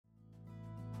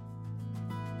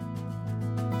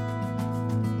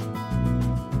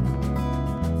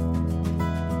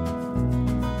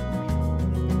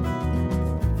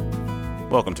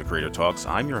Welcome to Creator Talks.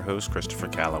 I'm your host, Christopher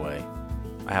Calloway.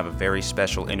 I have a very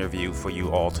special interview for you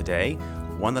all today,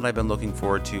 one that I've been looking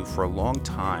forward to for a long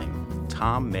time,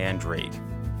 Tom Mandrake.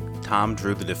 Tom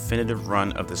drew the definitive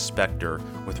run of The Spectre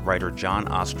with writer John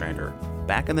Ostrander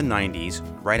back in the 90s,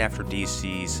 right after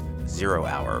DC's Zero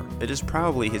Hour. It is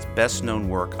probably his best-known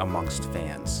work amongst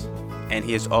fans. And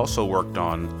he has also worked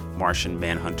on Martian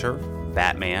Manhunter,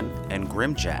 Batman, and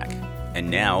Grimjack. And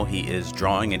now he is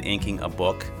drawing and inking a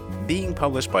book being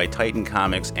published by Titan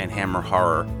Comics and Hammer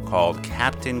Horror called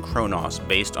Captain Kronos,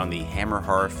 based on the Hammer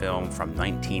Horror film from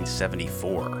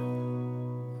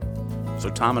 1974. So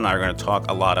Tom and I are going to talk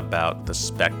a lot about The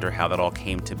Spectre, how that all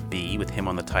came to be with him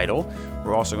on the title.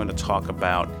 We're also going to talk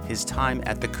about his time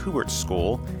at the Kubert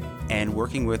School and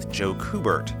working with Joe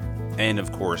Kubert. And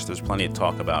of course, there's plenty to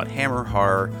talk about Hammer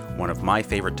Horror, one of my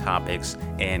favorite topics,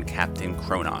 and Captain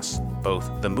Kronos,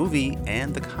 both the movie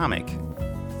and the comic.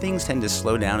 Things tend to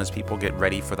slow down as people get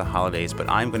ready for the holidays, but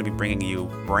I'm going to be bringing you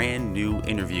brand new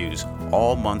interviews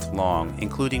all month long,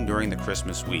 including during the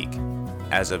Christmas week.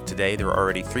 As of today, there are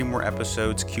already 3 more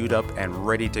episodes queued up and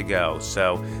ready to go.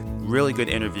 So really good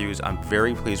interviews. I'm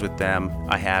very pleased with them.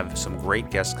 I have some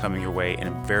great guests coming your way, and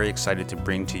I'm very excited to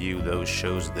bring to you those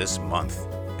shows this month.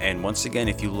 And once again,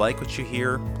 if you like what you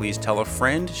hear, please tell a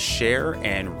friend, share,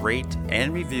 and rate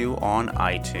and review on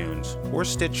iTunes or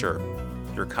Stitcher.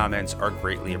 Your comments are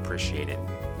greatly appreciated.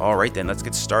 All right then, let's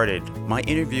get started. My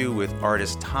interview with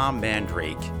artist Tom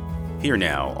Mandrake, here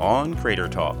now on Creator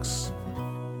Talks.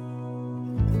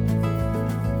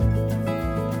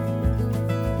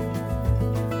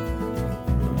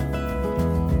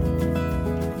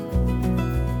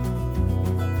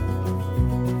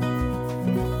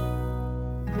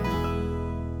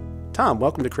 Tom,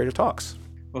 welcome to Creator Talks.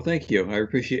 Well, thank you. I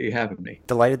appreciate you having me.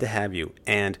 Delighted to have you.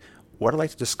 And what I'd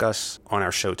like to discuss on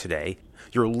our show today,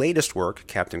 your latest work,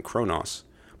 Captain Kronos,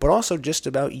 but also just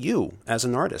about you as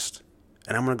an artist.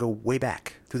 And I'm going to go way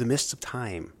back through the mists of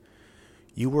time.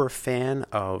 You were a fan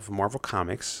of Marvel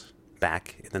Comics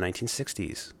back in the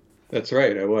 1960s. That's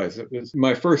right, I was.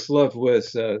 My first love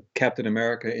was Captain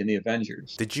America in the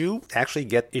Avengers. Did you actually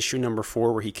get issue number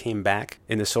 4 where he came back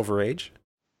in the Silver Age?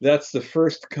 That's the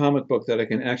first comic book that I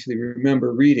can actually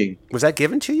remember reading. Was that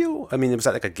given to you? I mean, was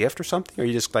that like a gift or something? Or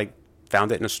you just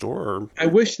found it in a store? Or? I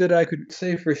wish that I could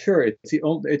say for sure.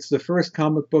 It's the first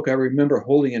comic book I remember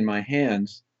holding in my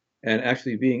hands and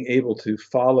actually being able to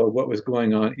follow what was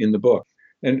going on in the book.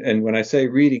 And when I say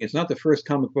reading, it's not the first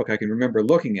comic book I can remember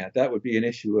looking at. That would be an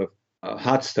issue of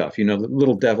Hot Stuff, the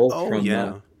Little Devil from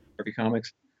Harvey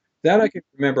Comics. That I can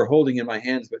remember holding in my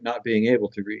hands but not being able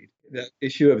to read. That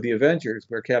issue of the Avengers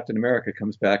where Captain America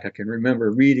comes back, I can remember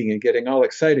reading and getting all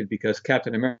excited because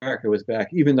Captain America was back,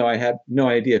 even though I had no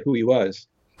idea who he was.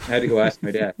 I had to go ask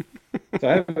my dad. So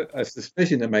I have a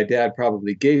suspicion that my dad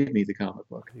probably gave me the comic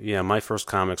book. Yeah, my first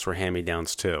comics were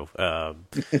hand-me-downs too.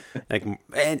 And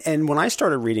when I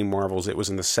started reading Marvels, it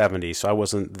was in the 70s, so I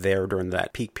wasn't there during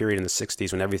that peak period in the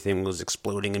 60s when everything was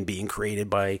exploding and being created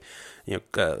by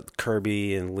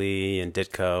Kirby and Lee and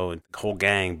Ditko and the whole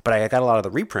gang. But I got a lot of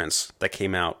the reprints that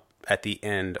came out at the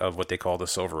end of what they call the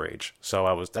Silver Age.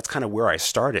 So that's kind of where I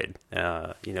started,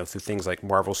 through things like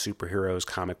Marvel Superheroes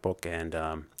comic book, and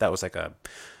that was like a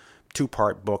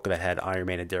 2-part book that had Iron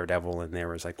Man and Daredevil, and there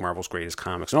was like Marvel's Greatest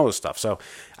Comics and all this stuff. So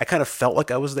I kind of felt like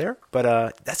I was there,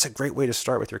 but that's a great way to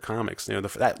start with your comics.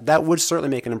 That would certainly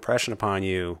make an impression upon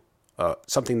you,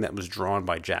 something that was drawn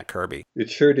by Jack Kirby. It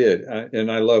sure did,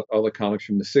 and I love all the comics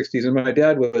from the 60s. And my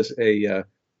dad was a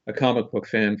comic book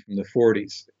fan from the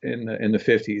 40s in the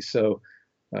 50s, so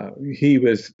he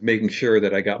was making sure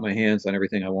that I got my hands on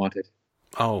everything I wanted.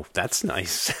 Oh, that's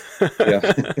nice. Yeah.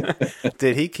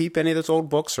 Did he keep any of those old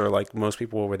books, or like most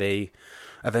people, were they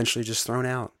eventually just thrown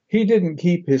out? He didn't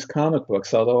keep his comic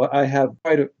books, although I have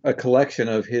quite a collection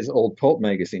of his old pulp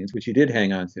magazines, which he did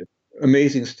hang on to.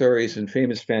 Amazing Stories and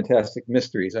Famous Fantastic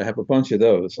Mysteries. I have a bunch of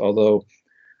those, although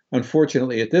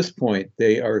unfortunately at this point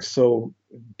they are so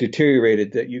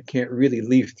deteriorated that you can't really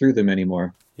leaf through them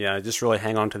anymore. Yeah, I just really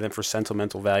hang on to them for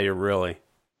sentimental value, really.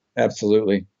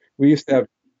 Absolutely. We used to have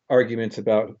arguments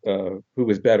about who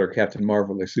was better, Captain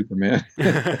Marvel or Superman.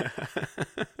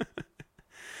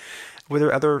 Were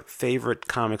there other favorite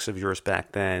comics of yours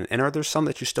back then? And are there some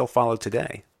that you still follow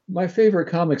today? My favorite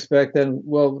comics back then,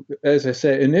 well, as I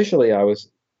said, initially I was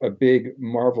a big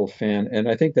Marvel fan, and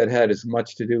I think that had as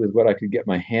much to do with what I could get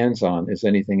my hands on as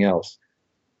anything else.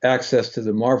 Access to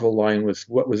the Marvel line was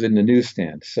what was in the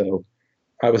newsstand. So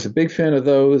I was a big fan of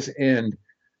those, and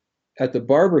at the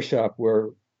barbershop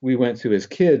where we went to as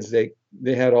kids, they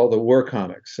had all the war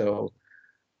comics. So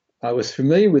I was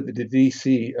familiar with the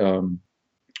DC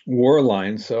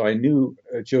Warline, so I knew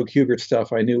Joe Kubert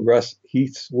stuff. I knew Russ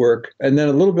Heath's work, and then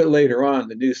a little bit later on,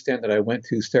 the newsstand that I went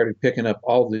to started picking up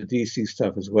all the DC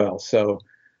stuff as well. So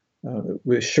it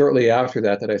was shortly after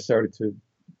that that I started to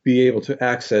be able to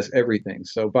access everything.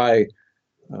 So by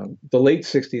the late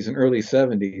 60s and early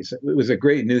 70s, it was a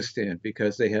great newsstand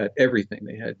because they had everything.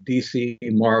 They had DC,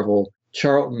 Marvel,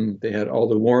 Charlton, they had all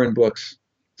the Warren books.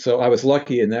 So I was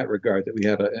lucky in that regard that we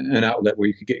had an outlet where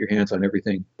you could get your hands on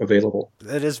everything available.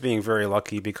 It is being very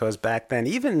lucky because back then,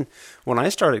 even when I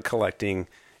started collecting,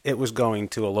 it was going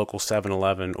to a local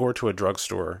 7-Eleven or to a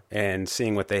drugstore and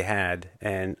seeing what they had.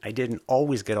 And I didn't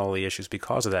always get all the issues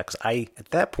because of that. Because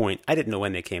at that point, I didn't know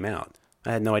when they came out.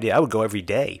 I had no idea. I would go every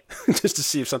day just to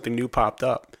see if something new popped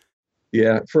up.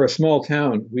 Yeah, for a small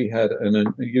town, we had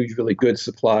an unusually good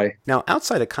supply. Now,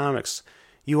 outside of comics,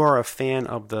 you are a fan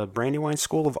of the Brandywine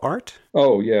School of Art?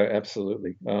 Oh, yeah,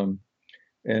 absolutely.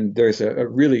 And there's a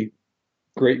really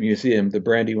great museum, the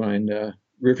Brandywine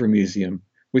River Museum,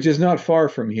 which is not far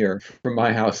from here. From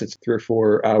my house, it's 3 or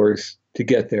 4 hours to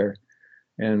get there.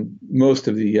 And most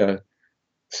of the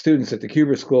students at the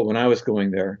Kubert School, when I was going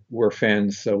there, were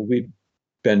fans. So we've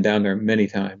been down there many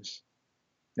times.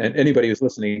 And anybody who's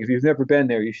listening, if you've never been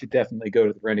there, you should definitely go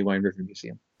to the Brandywine River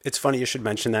Museum. It's funny you should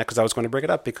mention that because I was going to bring it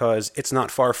up because it's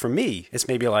not far from me. It's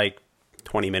maybe like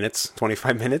 20 minutes,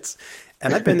 25 minutes.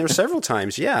 And I've been there several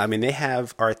times. Yeah, I mean, they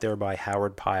have art there by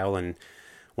Howard Pyle and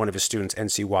one of his students,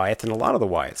 N.C. Wyeth, and a lot of the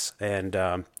Wyeths.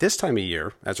 And this time of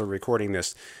year, as we're recording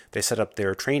this, they set up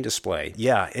their train display.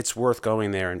 Yeah, it's worth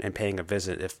going there and paying a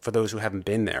visit for those who haven't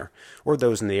been there or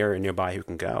those in the area nearby who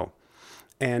can go.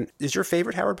 And is your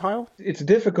favorite Howard Pyle? It's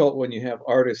difficult when you have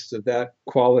artists of that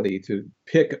quality to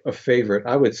pick a favorite.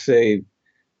 I would say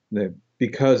that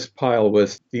because Pyle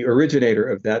was the originator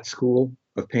of that school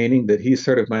of painting, that he's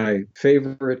sort of my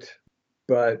favorite,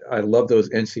 but I love those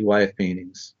N.C. Wyeth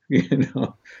paintings.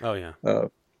 Oh, yeah.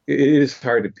 It is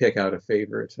hard to pick out a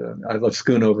favorite. I love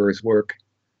Schoonover's work.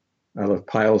 I love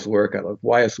Pyle's work. I love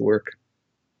Wyeth's work.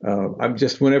 I'm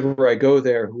just, whenever I go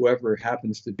there, whoever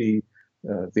happens to be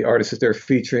the artist that they're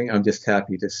featuring, I'm just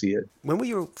happy to see it. When were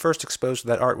you first exposed to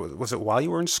that art? Was it while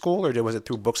you were in school or was it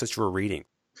through books that you were reading?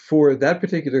 For that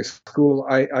particular school,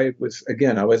 I was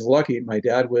lucky. My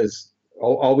dad was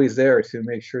always there to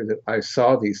make sure that I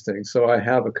saw these things. So I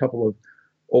have a couple of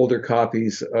older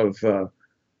copies of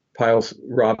Pyle's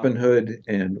Robin Hood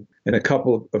and a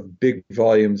couple of big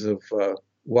volumes of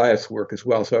Wyeth's work as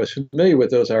well. So I was familiar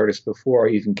with those artists before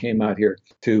I even came out here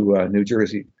to New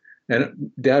Jersey.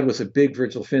 And Dad was a big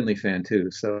Virgil Finlay fan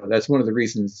too. So that's one of the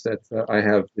reasons that I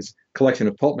have this collection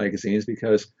of pulp magazines,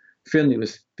 because Finlay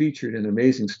was featured in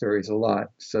Amazing Stories a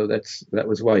lot. So that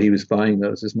was why he was buying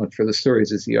those, as much for the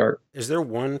stories as the art. Is there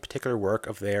one particular work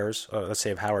of theirs, let's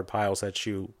say of Howard Pyle's, that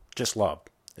you just love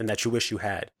and that you wish you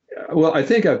had? Well, I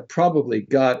think I've probably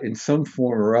got in some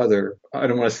form or other, I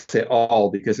don't want to say all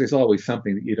because there's always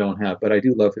something that you don't have, but I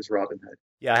do love his Robin Hood.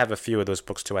 Yeah, I have a few of those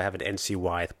books too. I have an N.C.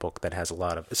 Wyeth book that has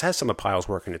it has some of Pyle's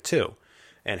work in it too,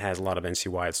 and has a lot of N.C.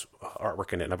 Wyeth's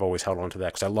artwork in it. And I've always held on to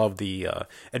that because I love the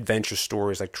adventure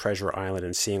stories like Treasure Island,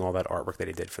 and seeing all that artwork that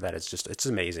he did for that. It's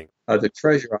amazing. The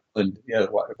Treasure Island,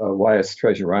 Wyeth's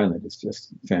Treasure Island is just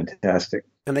fantastic.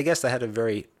 And I guess that had a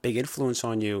very big influence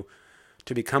on you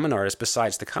to become an artist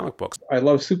besides the comic books. I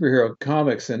love superhero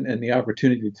comics and the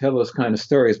opportunity to tell those kind of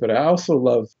stories, but I also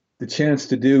love the chance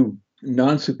to do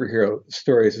non-superhero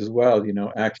stories as well,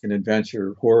 action,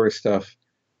 adventure, horror stuff.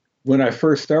 When I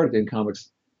first started in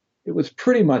comics, it was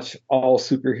pretty much all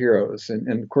superheroes.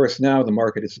 And of course, now the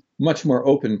market is much more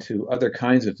open to other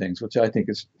kinds of things, which I think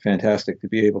is fantastic. To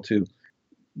be able to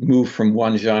move from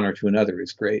one genre to another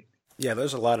is great. Yeah,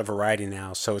 there's a lot of variety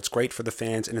now. So it's great for the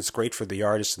fans and it's great for the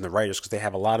artists and the writers because they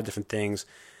have a lot of different things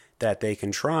that they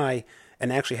can try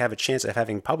and actually have a chance of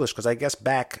having published. Because I guess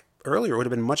back earlier, it would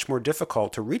have been much more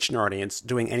difficult to reach an audience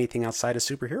doing anything outside of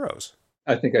superheroes.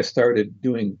 I think I started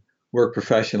doing work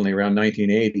professionally around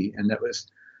 1980. And that was,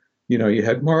 you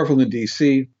had Marvel and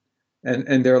DC,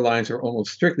 and their lines were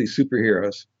almost strictly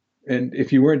superheroes. And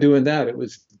if you weren't doing that, it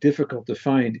was difficult to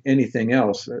find anything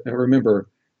else. I remember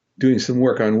doing some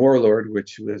work on Warlord,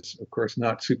 which was, of course,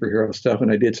 not superhero stuff.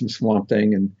 And I did some Swamp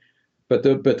Thing. But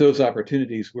those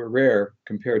opportunities were rare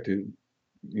compared to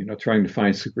trying to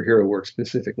find superhero work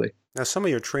specifically. Now, some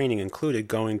of your training included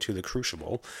going to the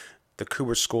Crucible, the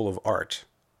Kubert School of Art,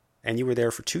 and you were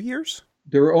there for 2 years?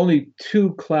 There were only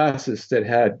 2 classes that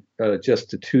had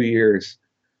just the 2 years.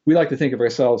 We like to think of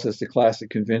ourselves as the class that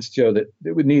convinced Joe that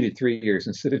it would needed 3 years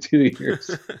instead of 2 years.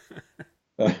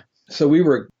 So we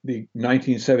were the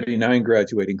 1979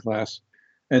 graduating class,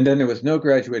 and then there was no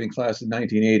graduating class in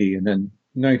 1980, and then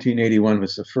 1981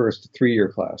 was the first 3-year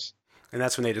class. And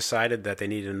that's when they decided that they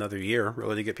needed another year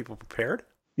really to get people prepared?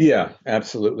 Yeah,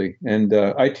 absolutely. And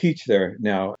I teach there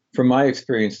now. From my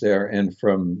experience there and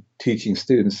from teaching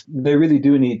students, they really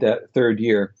do need that third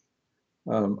year.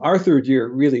 Our third year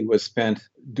really was spent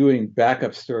doing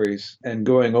backup stories and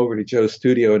going over to Joe's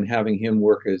studio and having him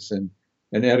work as an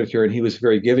editor. And he was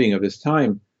very giving of his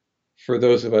time for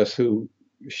those of us who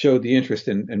showed the interest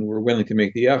and were willing to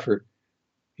make the effort.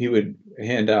 He would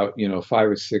hand out, 5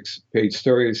 or 6 page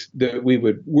stories that we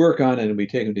would work on, and we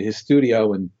take them to his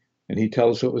studio, and he'd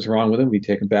tell us what was wrong with them. We'd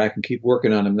take them back and keep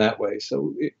working on them that way.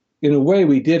 So in a way,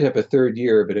 we did have a third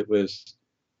year, but it was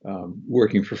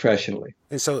working professionally.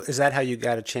 And so is that how you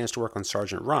got a chance to work on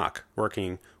Sergeant Rock,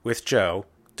 working with Joe,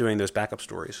 doing those backup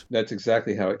stories? That's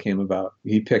exactly how it came about.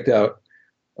 He picked out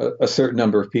a certain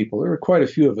number of people. There were quite a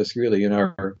few of us, really, in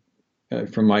our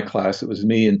from my class. It was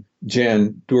me and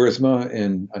Jan Duursma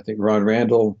and I think Ron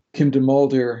Randall, Kim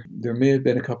DeMulder. There may have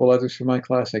been a couple others from my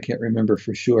class. I can't remember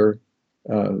for sure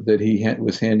that he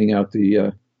was handing out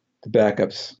the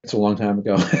backups. It's a long time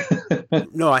ago.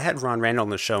 No, I had Ron Randall on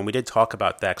the show, and we did talk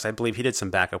about that because I believe he did some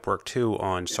backup work too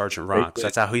on Sergeant Rock. So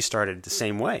that's how he started the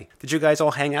same way. Did you guys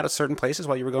all hang out at certain places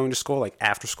while you were going to school, like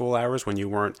after school hours when you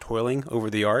weren't toiling over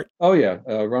the art? Oh, yeah.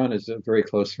 Ron is a very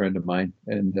close friend of mine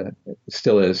and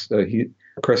still is.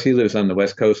 Of course, he lives on the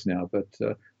West Coast now, but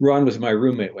Ron was my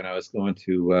roommate when I was going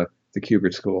to the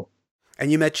Kubert School.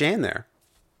 And you met Jan there?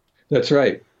 That's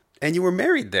right. And you were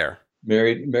married there?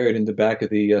 Married in the back of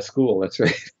the school. That's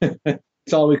right.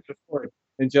 It's all we could afford.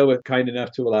 And Joe was kind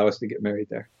enough to allow us to get married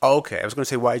there. Okay. I was going to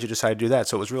say, why did you decide to do that?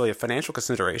 So it was really a financial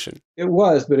consideration. It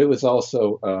was, but it was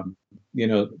also,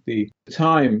 the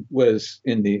time was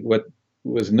in what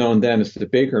was known then as the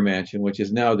Baker Mansion, which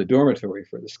is now the dormitory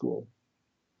for the school.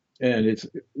 And it's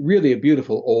really a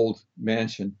beautiful old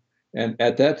mansion. And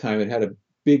at that time, it had a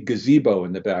big gazebo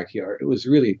in the backyard. It was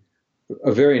really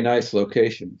a very nice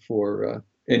location for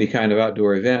any kind of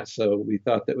outdoor event. So we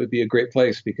thought that would be a great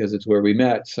place because it's where we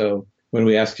met. So when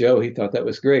we asked Joe, he thought that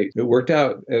was great. It worked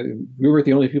out. We weren't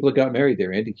the only people that got married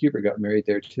there. Andy Kubert got married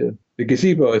there too. The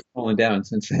gazebo has fallen down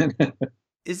since then.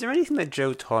 Is there anything that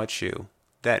Joe taught you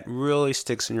that really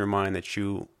sticks in your mind that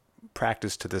you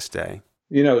practice to this day?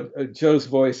 Joe's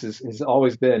voice has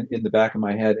always been in the back of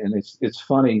my head, and it's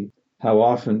funny how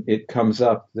often it comes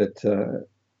up that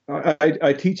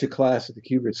I teach a class at the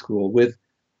Kubert School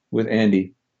with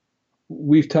Andy.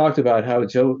 We've talked about how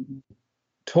Joe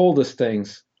told us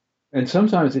things, and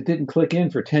sometimes it didn't click in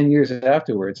for 10 years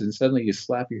afterwards, and suddenly you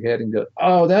slap your head and go,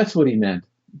 "Oh, that's what he meant."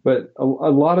 But a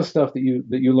lot of stuff that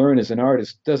you learn as an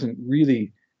artist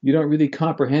you don't really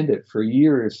comprehend it for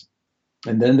years.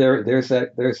 And then there's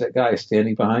that guy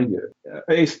standing behind you.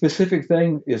 A specific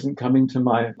thing isn't coming to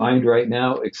my mind right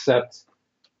now, except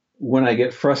when I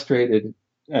get frustrated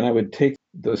and I would take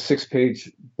those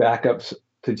 6-page backups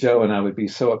to Joe and I would be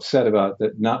so upset about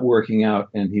that not working out.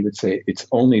 And he would say, "It's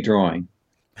only drawing,"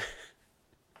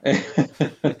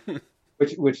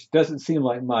 which doesn't seem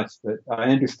like much, but I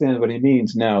understand what he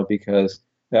means now because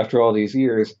after all these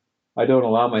years, I don't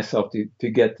allow myself to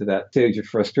get to that stage of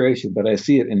frustration, but I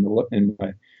see it in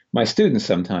my students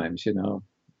sometimes, And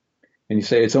you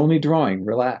say, "It's only drawing,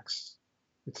 relax.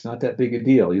 It's not that big a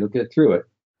deal. You'll get through it."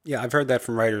 Yeah, I've heard that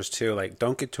from writers too. Like,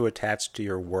 don't get too attached to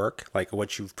your work, like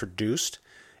what you've produced.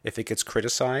 If it gets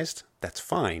criticized, that's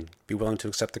fine. Be willing to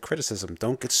accept the criticism.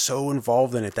 Don't get so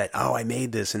involved in it that, "Oh, I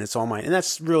made this and it's all mine." And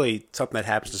that's really something that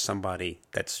happens to somebody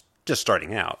that's just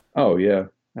starting out. Oh, yeah.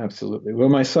 Absolutely. Well,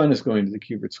 my son is going to the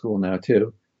Kubert School now,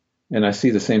 too. And I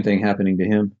see the same thing happening to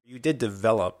him. You did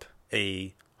develop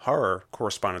a horror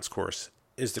correspondence course.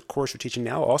 Is the course you're teaching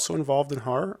now also involved in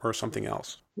horror or something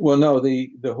else? Well, no,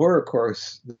 the horror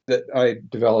course that I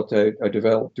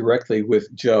developed directly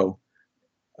with Joe.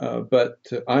 But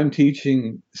I'm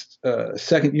teaching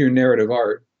second-year narrative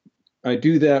art. I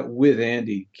do that with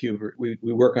Andy Kubert. We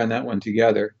work on that one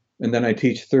together. And then I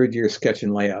teach third-year sketch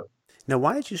and layout. Now,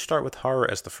 why did you start with horror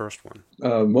as the first one?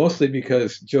 Mostly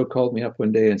because Joe called me up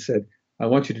one day and said, "I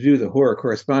want you to do the horror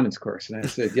correspondence course." And I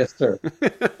said, "Yes, sir."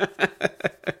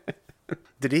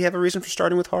 Did he have a reason for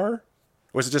starting with horror?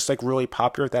 Was it just like really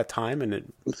popular at that time?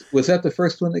 And was that the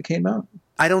first one that came out?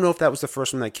 I don't know if that was the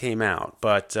first one that came out,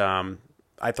 but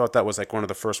I thought that was like one of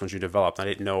the first ones you developed. I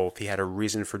didn't know if he had a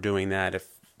reason for doing that, if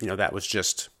that was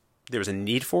just, there was a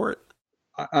need for it.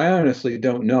 I honestly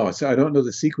don't know. So I don't know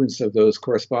the sequence of those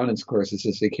correspondence courses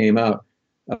as they came out.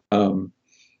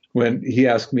 When he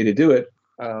asked me to do it,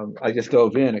 I just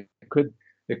dove in.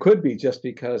 It could be just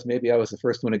because maybe I was the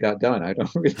first one that got done. I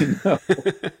don't really know.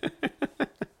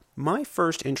 My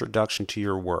first introduction to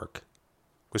your work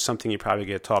was something you probably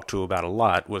get talked to about a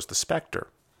lot, was the Spectre.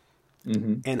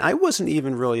 Mm-hmm. And I wasn't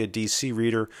even really a DC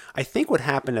reader. I think what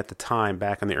happened at the time,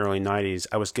 back in the early 90s,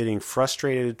 I was getting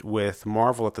frustrated with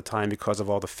Marvel at the time because of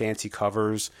all the fancy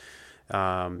covers,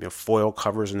 foil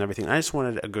covers and everything. I just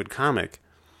wanted a good comic.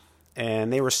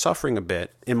 And they were suffering a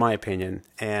bit, in my opinion.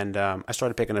 And I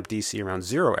started picking up DC around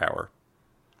Zero Hour.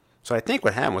 So I think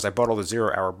what happened was I bought all the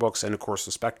Zero Hour books, and of course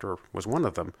the Spectre was one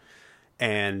of them.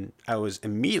 And I was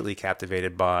immediately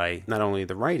captivated by not only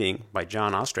the writing by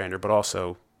John Ostrander, but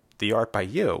also the art by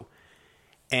you.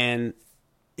 And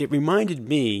it reminded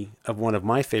me of one of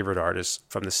my favorite artists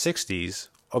from the 60s,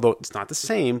 although it's not the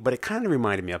same, but it kind of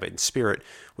reminded me of it in spirit,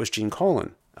 was Gene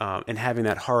Colan, and having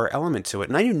that horror element to it.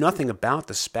 And I knew nothing about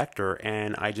the Spectre,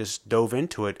 and I just dove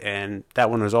into it, and that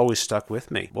one has always stuck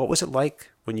with me. What was it like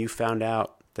when you found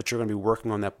out that you're going to be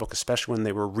working on that book, especially when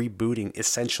they were rebooting,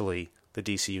 essentially, the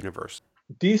DC universe?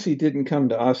 DC didn't come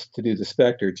to us to do the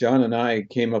Spectre. John and I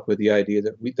came up with the idea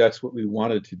that that's what we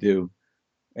wanted to do.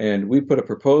 And we put a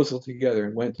proposal together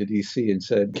and went to DC and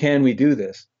said, can we do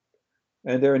this?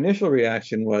 And their initial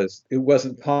reaction was it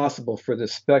wasn't possible for the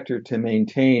Spectre to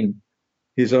maintain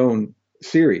his own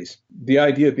series. The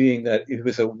idea being that it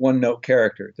was a one-note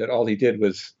character, that all he did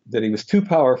was that he was too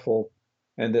powerful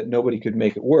and that nobody could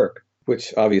make it work,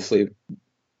 which obviously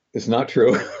is not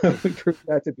true. We proved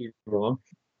that to be wrong.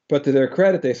 But to their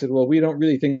credit, they said, well, we don't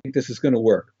really think this is going to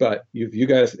work. But you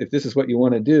guys, if this is what you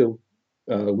want to do,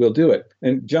 we'll do it.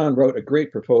 And John wrote a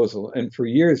great proposal. And for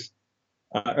years,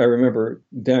 I remember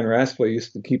Dan Raspley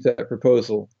used to keep that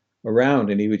proposal around,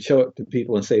 and he would show it to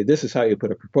people and say, this is how you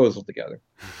put a proposal together.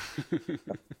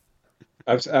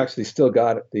 I've actually still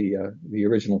got the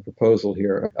original proposal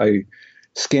here. I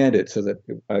scanned it so that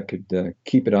I could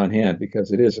keep it on hand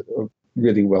because it is a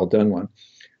really well done one.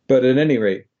 But at any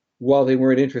rate, while they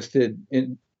weren't interested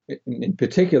in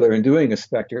particular in doing a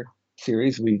Spectre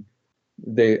series,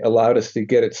 they allowed us to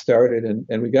get it started,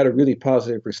 and we got a really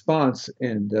positive response.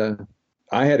 And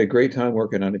I had a great time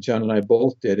working on it. John and I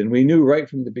both did, and we knew right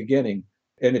from the beginning.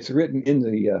 And it's written in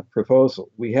the proposal.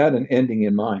 We had an ending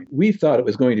in mind. We thought it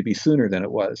was going to be sooner than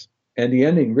it was, and the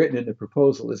ending written in the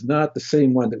proposal is not the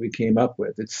same one that we came up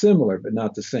with. It's similar, but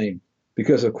not the same,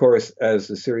 because of course, as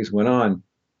the series went on,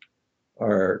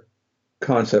 our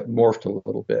concept morphed a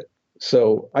little bit.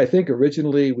 So I think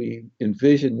originally we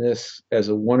envisioned this as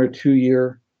a 1 or 2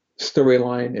 year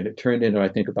storyline, and it turned into, I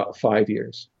think, about 5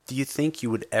 years. Do you think you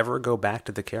would ever go back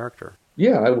to the character?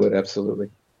 Yeah, I would,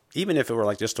 absolutely. Even if it were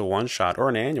like just a one-shot or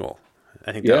an annual,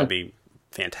 I think that would be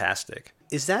fantastic.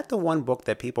 Is that the one book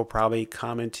that people probably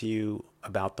comment to you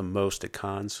about the most at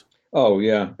cons? Oh,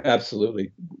 yeah,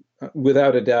 absolutely.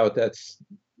 Without a doubt, that's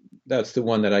the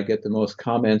one that I get the most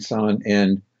comments on,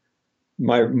 and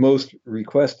my most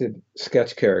requested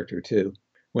sketch character, too.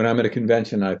 When I'm at a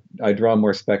convention, I draw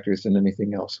more Spectres than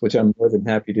anything else, which I'm more than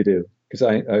happy to do, because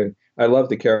I love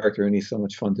the character, and he's so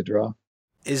much fun to draw.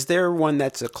 Is there one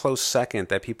that's a close second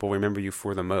that people remember you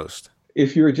for the most?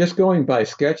 If you were just going by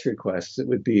sketch requests, it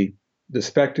would be the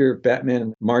Spectre,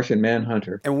 Batman, Martian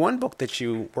Manhunter. And one book that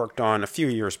you worked on a few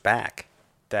years back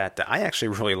that I actually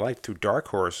really liked through Dark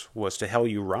Horse was To Hell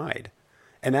You Ride.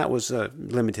 And that was a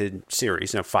limited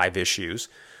series, 5 issues.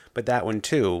 But that one,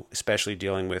 too, especially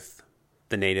dealing with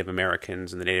the Native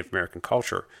Americans and the Native American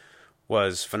culture,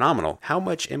 was phenomenal. How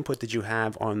much input did you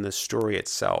have on the story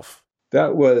itself?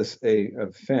 That was a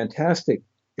fantastic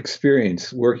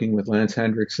experience working with Lance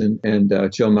Hendrickson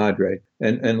and Joe Madre.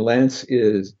 And Lance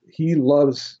he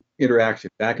loves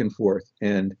interaction back and forth.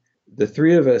 And the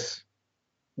three of us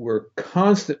were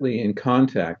constantly in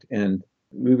contact, and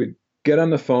we would get on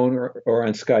the phone or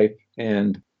on Skype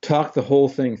and talk the whole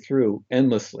thing through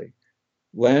endlessly.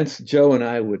 Lance, Joe, and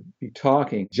I would be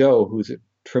talking. Joe, who's a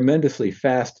tremendously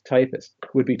fast typist,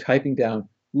 would be typing down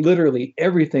literally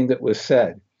everything that was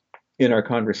said in our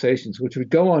conversations, which would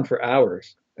go on for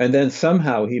hours. And then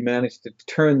somehow he managed to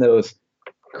turn those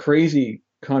crazy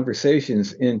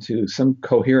conversations into some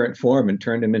coherent form and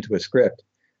turn them into a script.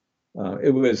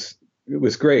 It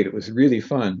was great. It was really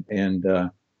fun. And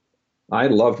I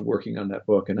loved working on that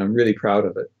book, and I'm really proud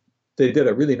of it. They did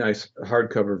a really nice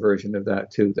hardcover version of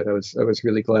that too, that I was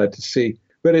really glad to see.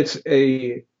 But it's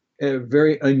a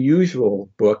very unusual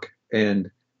book,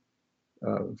 and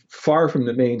far from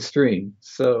the mainstream.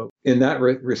 So in that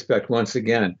respect, once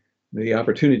again, the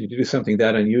opportunity to do something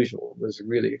that unusual was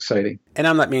really exciting. And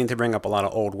I'm not meaning to bring up a lot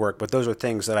of old work, but those are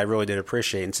things that I really did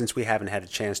appreciate. And since we haven't had a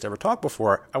chance to ever talk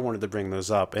before, I wanted to bring those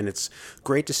up. And it's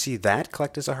great to see that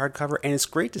collected as a hardcover. And it's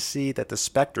great to see that the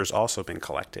Spectre's also been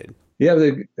collected. Yeah,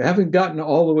 they haven't gotten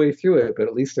all the way through it, but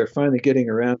at least they're finally getting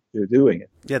around to doing it.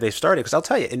 Yeah, they started. Because I'll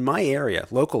tell you, in my area,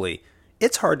 locally,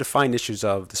 It's hard to find issues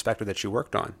of the Spectre that you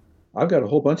worked on. I've got a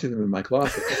whole bunch of them in my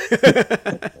closet.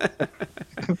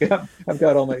 I've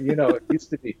got all my, it used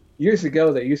to be years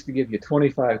ago, they used to give you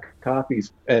 25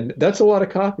 copies, and that's a lot of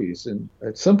copies. And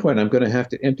at some point, I'm going to have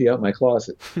to empty out my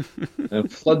closet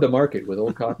and flood the market with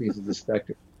old copies of the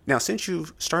Spectre. Now, since you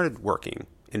started working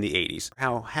in the 80s,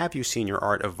 how have you seen your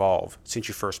art evolve since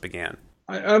you first began?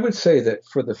 I would say that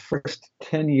for the first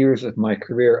 10 years of my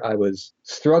career, I was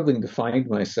struggling to find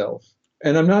myself.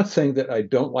 And I'm not saying that I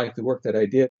don't like the work that I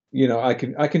did. I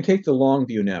can take the long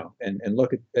view now and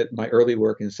look at my early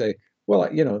work and say, well,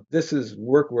 this is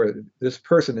work where this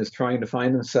person is trying to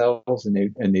find themselves,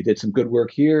 and they did some good work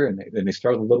here, and they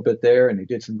struggled a little bit there, and they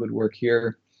did some good work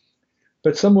here.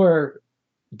 But somewhere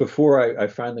before I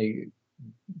finally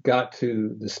got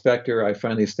to the Spectre, I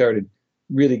finally started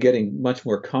really getting much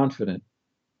more confident.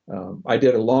 I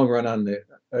did a long run on the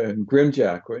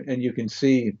Grimjack, and you can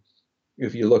see,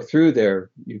 if you look through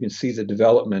there, you can see the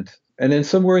development. And then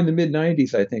somewhere in the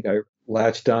mid-90s, I think I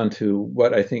latched on to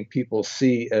what I think people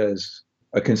see as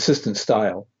a consistent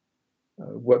style,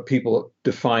 what people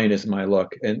define as my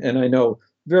look. And I know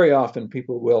very often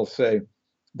people will say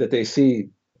that they see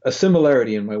a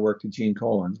similarity in my work to Gene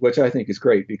Colan's, which I think is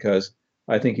great because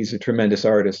I think he's a tremendous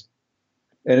artist.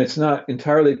 And it's not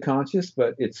entirely conscious,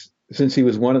 but since he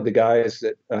was one of the guys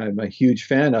that I'm a huge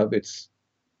fan of, it's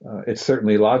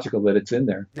certainly logical that it's in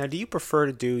there. Now, do you prefer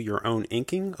to do your own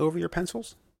inking over your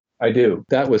pencils? I do.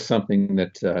 That was something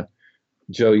that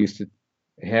Joe used to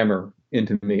hammer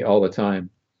into me all the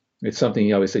time. It's something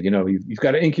he always said, you've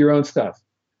got to ink your own stuff.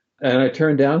 And I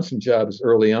turned down some jobs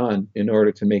early on in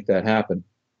order to make that happen.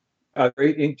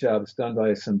 Great ink jobs done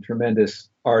by some tremendous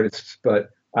artists, but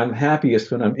I'm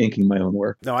happiest when I'm inking my own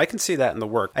work. No, I can see that in the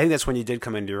work. I think that's when you did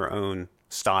come into your own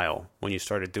style, when you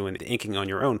started doing the inking on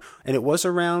your own. And it was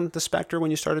around the Spectre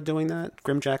when you started doing that,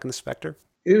 Grimjack and the Spectre?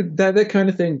 That kind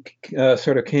of thing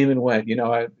sort of came and went.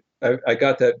 I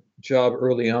got that job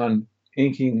early on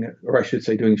inking, or I should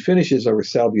say doing finishes over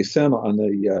Sal Buscema on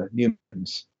the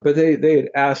Newmans. But they had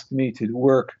asked me to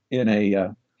work in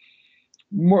a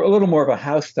little more of a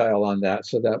house style on that,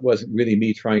 so that wasn't really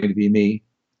me trying to be me.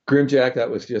 Grimjack, that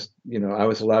was just, I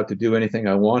was allowed to do anything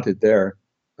I wanted there,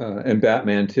 and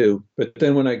Batman too. But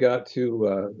then when I got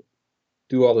to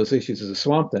do all those issues as a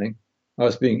Swamp Thing, I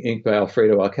was being inked by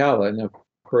Alfredo Alcala. And of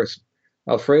course,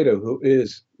 Alfredo, who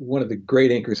is one of the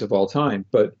great inkers of all time,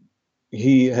 but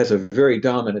he has a very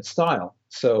dominant style.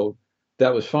 So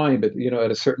that was fine. But,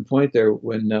 at a certain point there,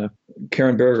 when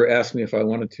Karen Berger asked me if I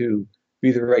wanted to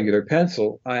be the regular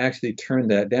pencil, I actually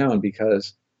turned that down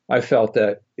because I felt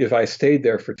that if I stayed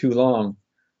there for too long,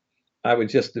 I would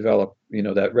just develop,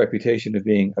 that reputation of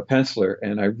being a penciler.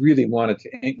 And I really wanted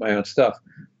to ink my own stuff.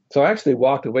 So I actually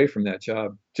walked away from that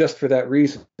job just for that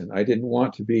reason. I didn't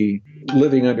want to be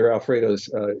living under Alfredo's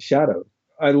shadow.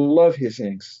 I love his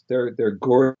inks. They're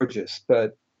gorgeous,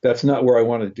 but that's not where I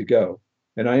wanted to go.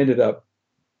 And I ended up,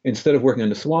 instead of working on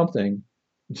the Swamp Thing,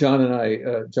 John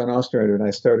Ostrander and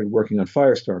I started working on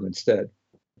Firestorm instead.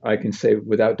 I can say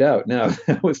without doubt now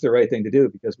that was the right thing to do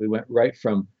because we went right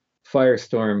from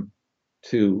Firestorm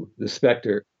to the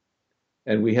Spectre.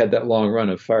 And we had that long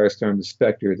run of Firestorm, the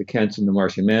Spectre, the Kents, and the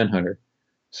Martian Manhunter.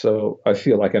 So I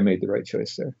feel like I made the right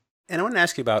choice there. And I want to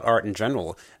ask you about art in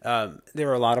general. There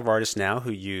are a lot of artists now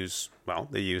who use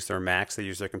their Macs, they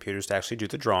use their computers to actually do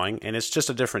the drawing, and it's just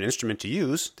a different instrument to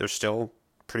use. They're still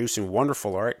producing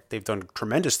wonderful art. They've done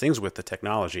tremendous things with the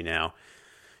technology now.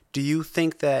 Do you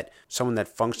think that someone that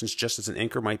functions just as an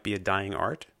inker might be a dying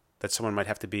art? That someone might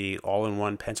have to be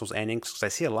all-in-one pencils and inks? Because I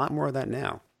see a lot more of that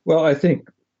now. Well, I think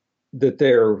that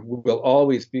there will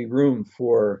always be room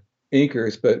for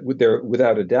inkers, but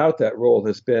without a doubt that role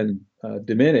has been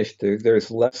diminished. There's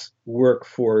less work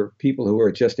for people who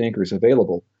are just inkers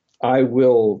available. I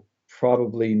will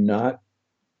probably not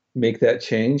make that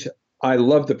change. I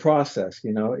love the process.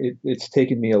 It's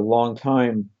taken me a long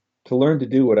time to learn to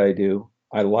do what I do.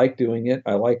 I like doing it.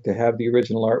 I like to have the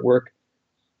original artwork.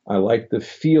 I like the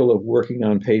feel of working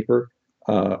on paper.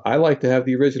 I like to have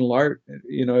the original art.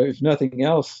 If nothing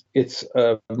else, it's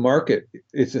a market.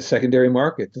 It's a secondary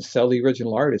market. To sell the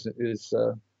original art is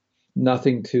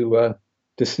nothing to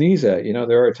sneeze at.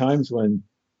 There are times when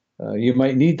you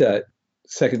might need that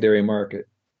secondary market.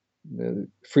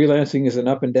 Freelancing is an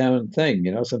up and down thing.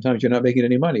 Sometimes you're not making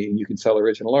any money and you can sell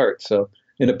original art. So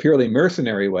in a purely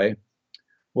mercenary way,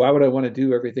 why would I want to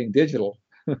do everything digital?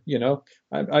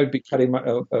 I'd be cutting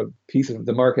a piece of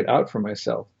the market out for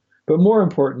myself. But more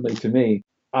importantly to me,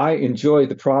 I enjoy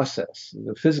the process,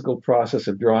 the physical process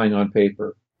of drawing on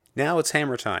paper. Now it's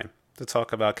hammer time to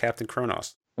talk about Captain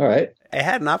Kronos. All right. I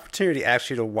had an opportunity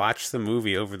actually to watch the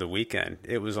movie over the weekend.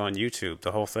 It was on YouTube,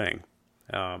 the whole thing.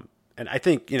 And I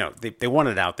think, they want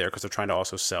it out there because they're trying to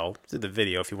also sell the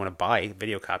video. If you want to buy a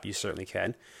video copy, you certainly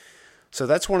can. So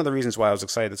that's one of the reasons why I was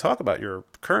excited to talk about your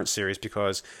current series,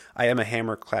 because I am a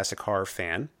Hammer classic horror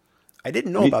fan. I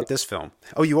didn't know about this film.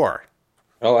 Oh, you are?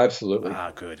 Oh, absolutely.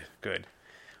 Ah, good.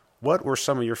 What were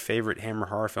some of your favorite Hammer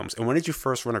horror films, and when did you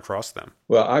first run across them?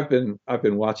 Well, I've been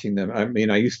watching them. I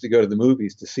mean, I used to go to the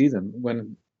movies to see them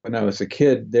when I was a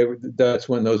kid. That's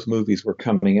when those movies were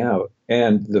coming out,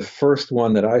 and the first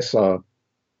one that I saw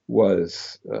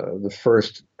was the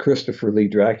first Christopher Lee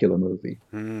Dracula movie.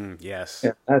 Yes.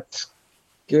 And that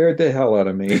scared the hell out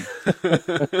of me.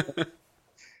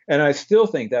 And I still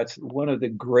think that's one of the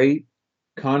great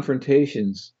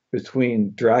confrontations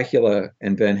between Dracula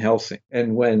and Van Helsing.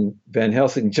 And when Van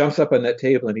Helsing jumps up on that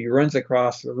table and he runs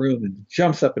across the room and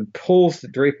jumps up and pulls the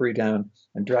drapery down,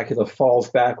 and Dracula falls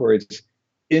backwards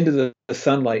into the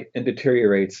sunlight and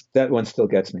deteriorates, that one still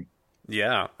gets me.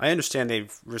 Yeah, I understand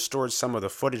they've restored some of the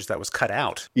footage that was cut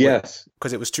out. Yes.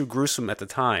 Because it was too gruesome at the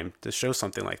time to show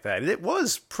something like that. And it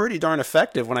was pretty darn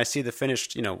effective when I see the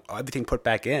finished, everything put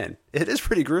back in. It is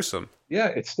pretty gruesome. Yeah,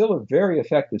 it's still a very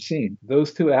effective scene.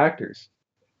 Those two actors,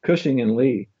 Cushing and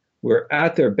Lee, were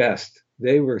at their best.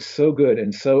 They were so good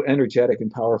and so energetic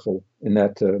and powerful in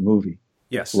that movie.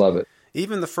 Yes. Love it.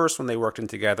 Even the first one they worked in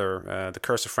together, The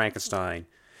Curse of Frankenstein,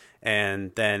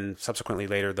 and then subsequently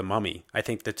later The Mummy. I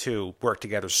think the two work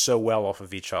together so well off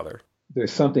of each other.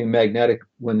 There's something magnetic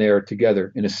when they're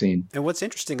together in a scene. And what's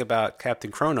interesting about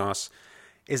Captain Kronos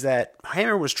is that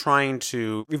Hammer was trying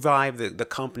to revive the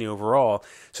company overall,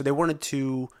 so they wanted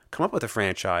to come up with a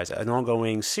franchise, an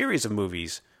ongoing series of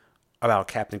movies about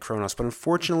Captain Kronos. But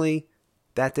unfortunately,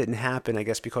 that didn't happen, I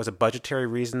guess, because of budgetary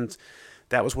reasons.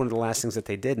 That was one of the last things that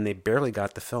they did, and they barely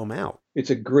got the film out.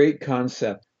 It's a great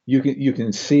concept. You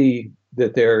can see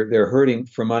that they're hurting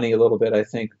for money a little bit, I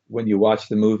think, when you watch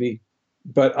the movie.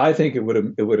 But I think it would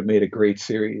have made a great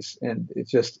series, and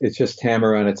it's just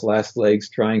Hammer on its last legs,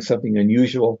 trying something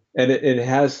unusual, and it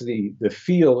has the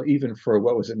feel, even for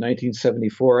what was it,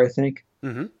 1974, I think,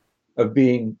 of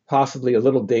being possibly a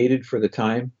little dated for the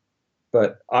time.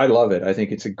 But I love it. I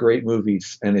think it's a great movie,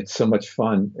 and it's so much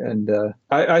fun. And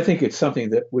I think it's something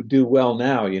that would do well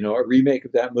now. A remake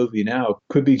of that movie now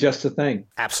could be just a thing.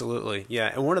 Absolutely,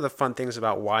 yeah. And one of the fun things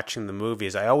about watching the movie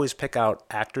is I always pick out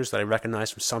actors that I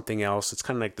recognize from something else. It's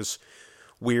kind of like this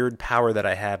weird power that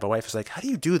I have. My wife is like, "How do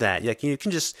you do that?" Like, you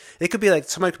can just, it could be like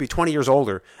somebody could be 20 years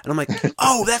older, and I'm like,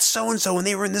 "Oh, that's so and so, and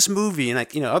they were in this movie."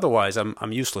 And otherwise I'm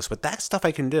useless. But that stuff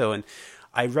I can do. And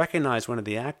I recognize one of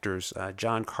the actors,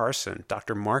 John Carson,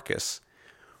 Dr. Marcus,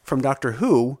 from Doctor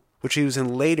Who, which he was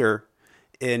in later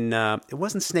in, it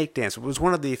wasn't Snake Dance, it was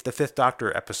one of the Fifth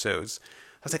Doctor episodes.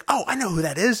 I was like, oh, I know who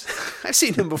that is. I've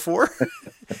seen him before.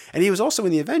 And he was also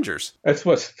in the Avengers. That's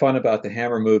what's fun about the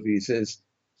Hammer movies, is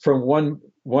from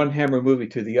one Hammer movie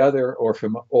to the other, or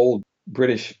from old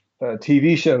British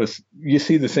TV shows, you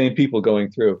see the same people going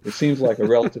through. It seems like a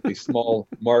relatively small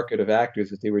market of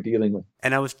actors that they were dealing with.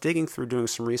 And I was digging through doing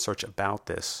some research about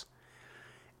this,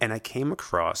 and I came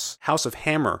across House of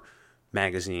Hammer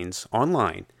magazines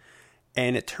online.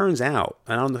 And it turns out,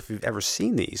 I don't know if you've ever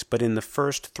seen these, but in the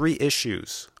first 3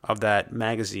 issues of that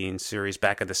magazine series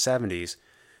back in the 70s,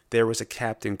 there was a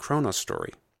Captain Kronos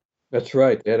story. That's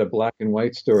right. They had a black and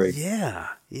white story. Yeah.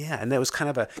 And that was kind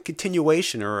of a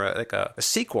continuation or a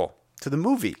sequel to the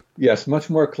movie. Yes, much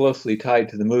more closely tied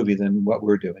to the movie than what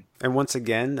we're doing. And once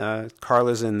again,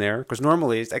 Carla's in there. Because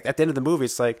normally, it's like, at the end of the movie,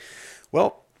 it's like,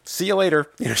 well, see you later.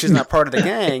 She's not part of the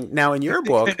gang. Now, in your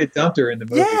book... They dumped her in the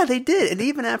movie. Yeah, they did. And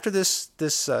even after this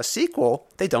sequel,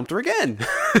 they dumped her again.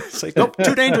 It's like, nope,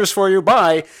 too dangerous for you,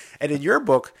 bye. And in your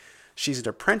book, she's an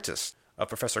apprentice of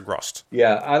Professor Grost.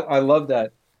 Yeah, I love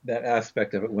that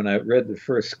aspect of it. When I read the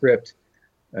first script,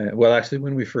 actually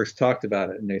when we first talked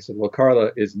about it, and they said, well,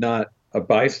 Carla is not a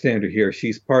bystander here,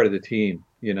 she's part of the team,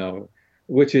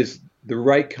 which is the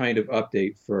right kind of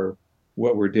update for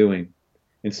what we're doing.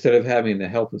 Instead of having the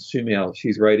helpless female,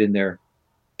 she's right in there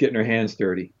getting her hands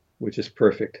dirty, which is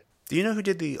perfect. Do you know who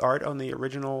did the art on the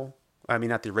original, I mean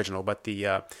not the original, but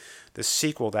the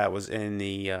sequel that was in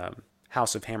the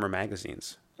House of Hammer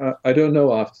magazines? I don't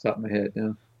know off the top of my head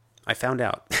now. I found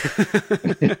out.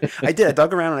 I did. I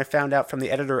dug around and I found out from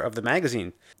the editor of the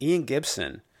magazine. Ian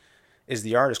Gibson is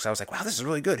the artist, because I was like, wow, this is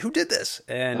really good. Who did this?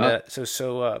 And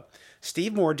so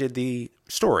Steve Moore did the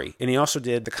story, and he also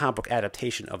did the comic book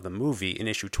adaptation of the movie in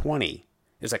issue 20. It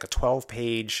was like a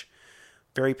 12-page,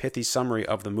 very pithy summary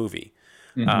of the movie,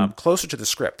 closer to the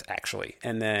script, actually.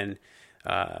 And then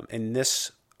in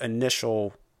this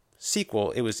initial sequel,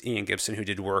 it was Ian Gibson who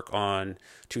did work on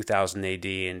 2000 AD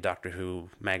and Doctor Who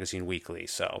Magazine Weekly.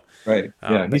 So, Right.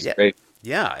 Yeah, he's great.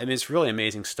 yeah, I mean, it's really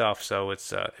amazing stuff. So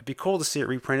it'd be cool to see it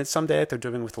reprinted someday, like they're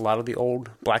doing with a lot of the old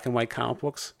black and white comic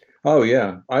books. Oh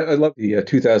yeah, I love the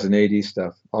 2000 AD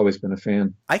stuff. Always been a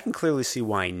fan. I can clearly see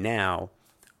why now,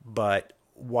 but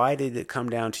why did it come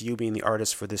down to you being the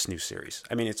artist for this new series?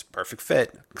 I mean, it's a perfect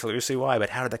fit. Clearly see why,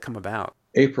 but how did that come about?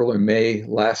 April or May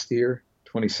last year,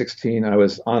 2016, I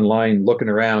was online looking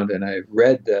around and I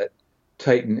read that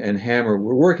Titan and Hammer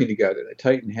were working together. That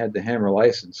Titan had the Hammer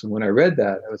license. And when I read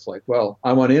that, I was like, well,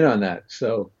 I want in on that.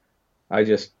 So I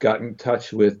just got in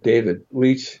touch with David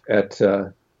Leitch at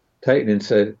Titan and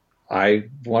said, I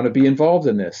want to be involved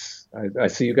in this. I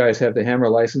see you guys have the Hammer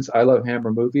license. I love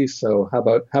Hammer movies. So how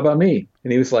about me?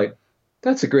 And he was like,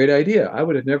 that's a great idea. I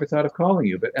would have never thought of calling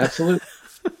you, but absolutely.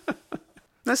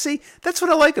 Now, see, that's what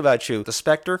I like about you. The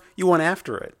Spectre, you went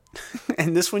after it.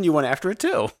 And this one, you went after it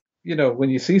too. You know, when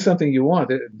you see something you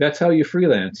want, that's how you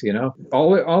freelance, you know.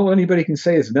 All anybody can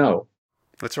say is no.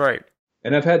 That's right.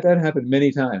 And I've had that happen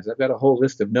many times. I've got a whole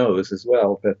list of no's as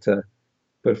well,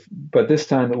 but this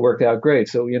time it worked out great.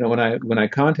 So, you know, when I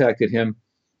contacted him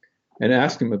and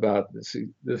asked him about this,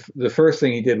 the first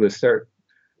thing he did was start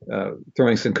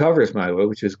throwing some covers my way,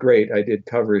 which was great. I did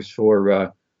covers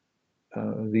for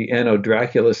the Anno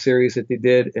Dracula series that they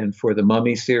did, and for the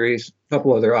Mummy series, a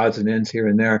couple other odds and ends here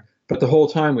and there. But the whole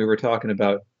time we were talking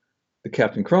about the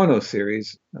Captain Kronos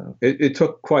series. It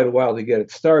took quite a while to get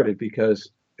it started because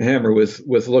Hammer was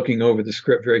looking over the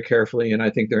script very carefully, and I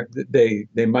think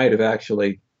they might have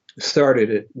actually started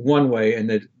it one way and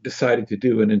then decided to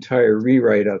do an entire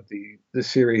rewrite of the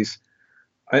series.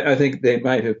 I think they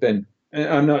might have been.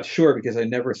 I'm not sure because I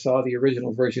never saw the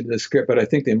original version of the script, but I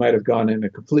think they might have gone in a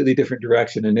completely different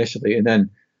direction initially and then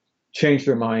changed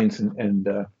their minds and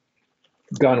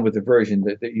gone with the version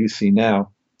that you see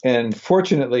now. And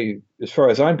fortunately, as far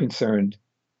as I'm concerned,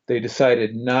 they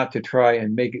decided not to try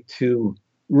and make it too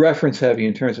reference heavy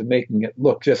in terms of making it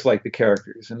look just like the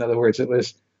characters. In other words, it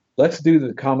was, let's do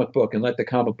the comic book and let the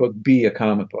comic book be a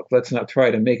comic book. Let's not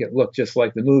try to make it look just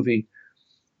like the movie,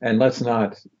 and let's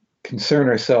not concern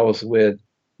ourselves with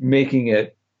making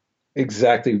it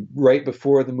exactly right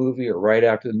before the movie or right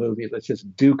after the movie. Let's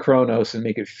just do Kronos and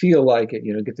make it feel like it,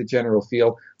 you know, get the general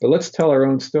feel, but let's tell our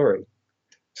own story.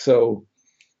 So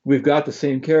we've got the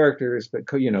same characters, but,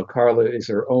 you know, Carla is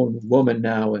her own woman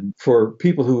now. And for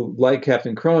people who like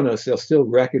Captain Kronos, they'll still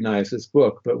recognize this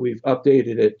book, but we've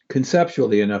updated it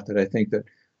conceptually enough that I think that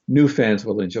new fans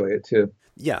will enjoy it too.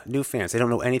 Yeah, new fans. They don't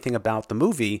know anything about the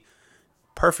movie.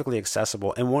 Perfectly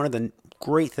accessible. And one of the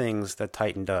great things that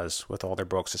Titan does with all their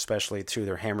books, especially through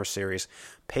their Hammer series,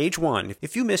 page 1,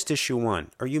 if you missed issue 1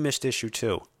 or you missed issue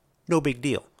 2, no big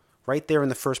deal. Right there in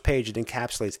the first page, it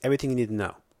encapsulates everything you need to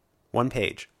know. One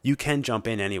page. You can jump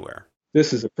in anywhere.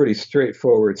 This is a pretty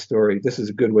straightforward story. This is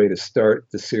a good way to start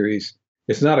the series.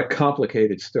 It's not a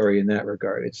complicated story in that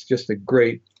regard. It's just a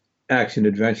great action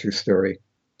adventure story.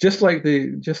 Just like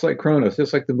Kronos,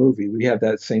 just like the movie, we have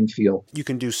that same feel. You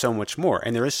can do so much more,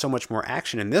 and there is so much more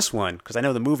action in this one, because I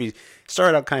know the movie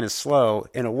started out kind of slow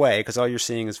in a way, because all you're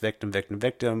seeing is victim, victim,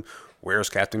 victim. Where's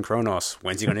Captain Kronos?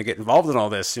 When's he going to get involved in all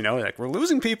this? You know, like, we're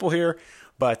losing people here.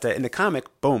 But in the comic,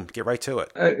 boom, get right to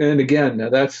it. And again,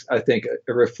 that's, I think,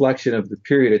 a reflection of the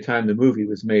period of time the movie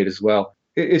was made as well.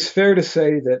 It's fair to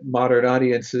say that modern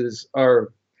audiences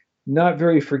are not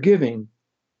very forgiving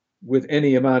with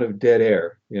any amount of dead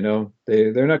air. You know,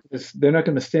 they're not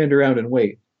going to stand around and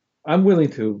wait. I'm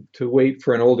willing to wait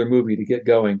for an older movie to get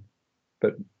going,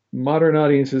 but modern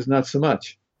audiences not so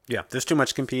much. Yeah, there's too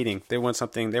much competing. They want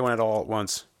something. They want it all at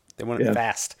once. They want it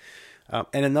fast.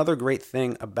 And another great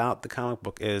thing about the comic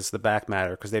book is the back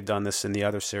matter, because they've done this in the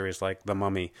other series like The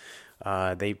Mummy.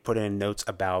 They put in notes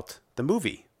about the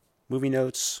movie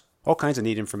notes, all kinds of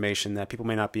neat information that people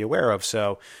may not be aware of.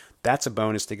 So that's a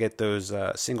bonus to get those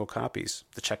single copies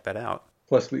to check that out.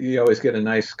 Plus, you always get a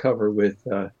nice cover with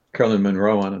Caroline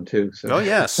Munro on them too. So. Oh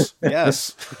yes,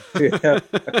 yes. You have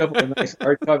a couple of nice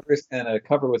art covers and a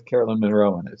cover with Caroline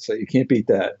Munro on it, so you can't beat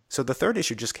that. So the third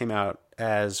issue just came out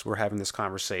as we're having this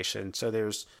conversation. So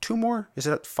there's 2 more. Is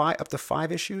it up to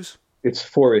 5 issues? It's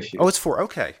 4 issues. Oh, it's 4.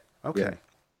 Okay. Yeah.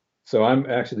 So I'm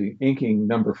actually inking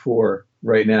number 4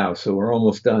 right now, so we're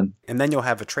almost done. And then you'll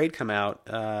have a trade come out.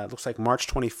 Looks like March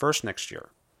 21st next year.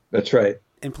 That's right.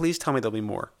 And please tell me there'll be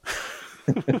more.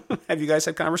 Have you guys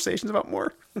had conversations about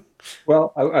more?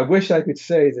 Well, I wish I could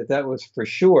say that was for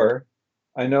sure.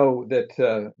 I know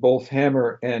that both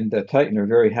Hammer and Titan are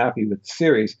very happy with the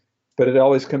series, but it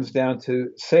always comes down to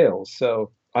sales.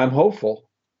 So I'm hopeful.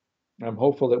 I'm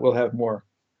hopeful that we'll have more.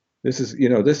 This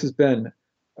has been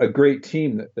a great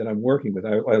team that I'm working with.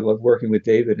 I love working with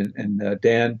David and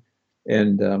Dan,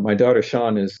 and my daughter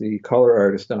Sean is the color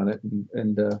artist on it,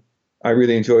 and I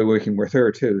really enjoy working with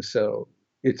her too. So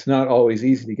it's not always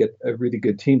easy to get a really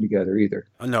good team together either.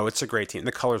 Oh, no, it's a great team.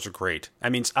 The colors are great. I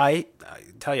mean, I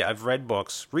tell you, I've read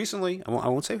books recently. I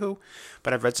won't say who,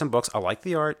 but I've read some books. I like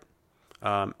the art,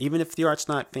 even if the art's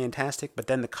not fantastic. But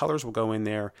then the colors will go in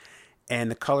there, and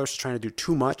the colors are trying to do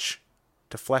too much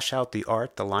to flesh out the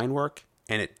art, the line work,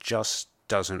 and it just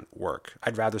doesn't work.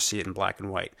 I'd rather see it in black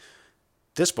and white.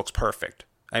 This book's perfect.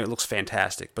 I mean, it looks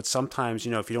fantastic, but sometimes,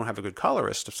 if you don't have a good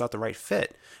colorist, it's not the right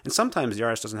fit. And sometimes the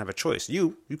artist doesn't have a choice.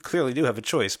 You clearly do have a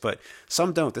choice, but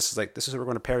some don't. This is what we're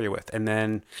going to pair you with, and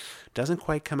then it doesn't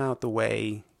quite come out the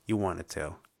way you want it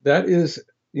to. That is,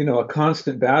 a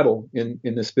constant battle in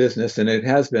this business, and it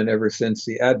has been ever since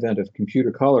the advent of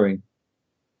computer coloring.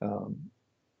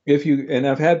 And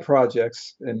I've had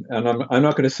projects, and I'm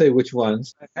not going to say which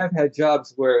ones. I've had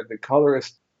jobs where the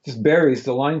colorist just buries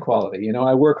the line quality.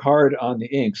 I work hard on the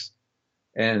inks,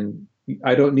 and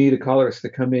I don't need a colorist to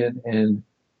come in and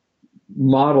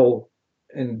model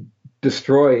and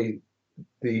destroy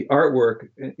the artwork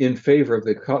in favor of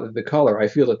the color. I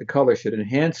feel that the color should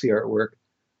enhance the artwork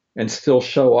and still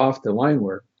show off the line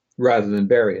work rather than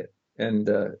bury it.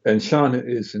 And Sean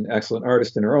is an excellent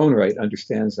artist in her own right,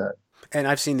 understands that. And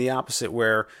I've seen the opposite,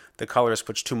 where the colorist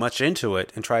puts too much into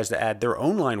it and tries to add their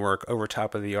own line work over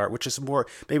top of the art, which is more,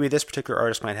 maybe this particular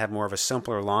artist might have more of a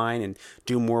simpler line and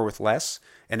do more with less,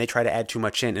 and they try to add too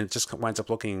much in, and it just winds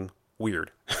up looking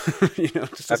weird. It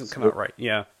just doesn't come out right.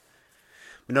 Yeah.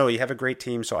 But no, you have a great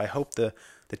team, so I hope the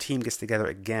team gets together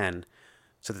again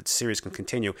so that the series can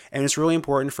continue. And it's really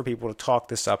important for people to talk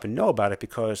this up and know about it,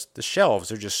 because the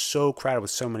shelves are just so crowded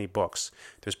with so many books.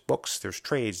 There's books, there's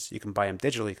trades. You can buy them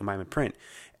digitally, you can buy them in print.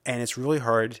 And it's really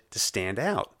hard to stand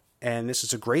out. And this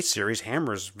is a great series.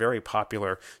 Hammer is very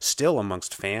popular still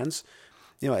amongst fans.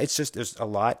 It's just, there's a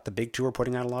lot. The big two are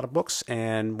putting out a lot of books,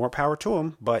 and more power to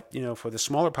them. But, for the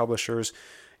smaller publishers,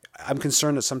 I'm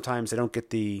concerned that sometimes they don't get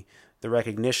the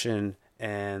recognition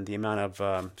and the amount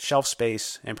of shelf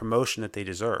space and promotion that they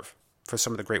deserve for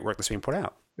some of the great work that's being put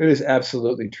out. It is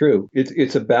absolutely true.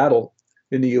 It's a battle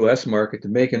in the U.S. market to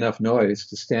make enough noise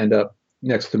to stand up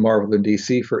next to Marvel and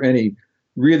DC for any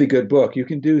really good book. You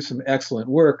can do some excellent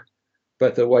work,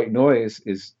 but the white noise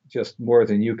is just more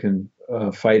than you can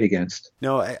fight against.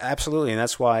 No, absolutely. And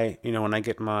that's why, when I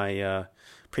get my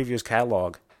previews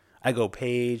catalog, I go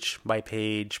page by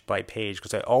page by page,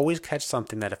 because I always catch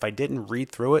something that if I didn't read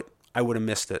through it, I would have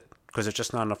missed it, because there's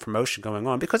just not enough promotion going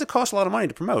on, because it costs a lot of money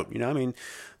to promote.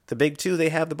 The big two, they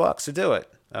have the bucks to do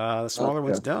it. The smaller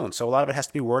ones don't. So a lot of it has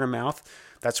to be word of mouth.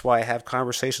 That's why I have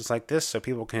conversations like this, so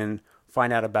people can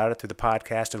find out about it through the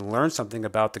podcast and learn something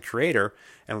about the creator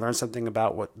and learn something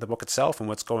about what the book itself and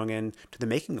what's going into the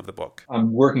making of the book.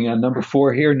 I'm working on number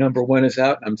 4 here. Number 1 is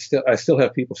out. I still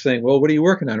have people saying, "Well, what are you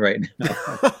working on right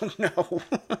now?" No.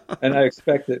 And I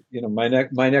expect that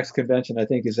my next convention, I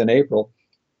think, is in April,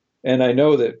 and I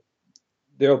know that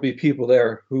there'll be people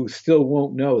there who still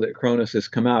won't know that Cronos has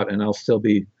come out, and I'll still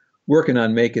be working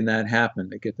on making that happen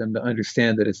to get them to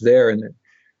understand that it's there. And that,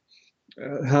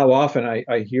 how often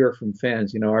I hear from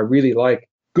fans, I really like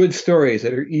good stories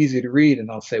that are easy to read,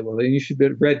 and I'll say, well, then you should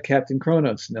have read Captain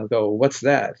Cronos, and they'll go, what's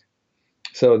that?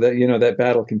 So that that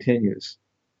battle continues.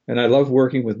 And I love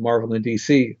working with Marvel and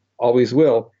DC, always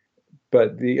will,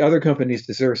 but the other companies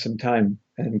deserve some time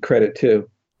and credit too.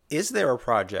 Is there a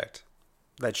project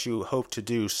that you hope to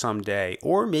do someday,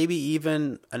 or maybe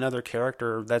even another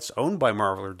character that's owned by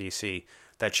Marvel or DC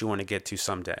that you want to get to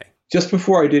someday? Just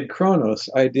before I did Cronos,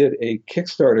 I did a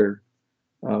Kickstarter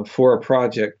for a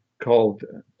project called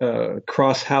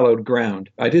Cross Hallowed Ground.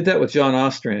 I did that with John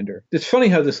Ostrander. It's funny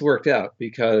how this worked out,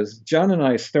 because John and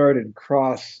I started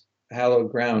Cross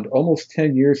Hallowed Ground almost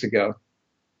 10 years ago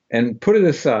and put it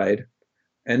aside,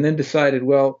 and then decided,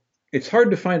 well, it's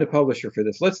hard to find a publisher for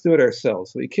this. Let's do it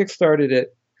ourselves. So we kickstarted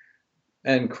it,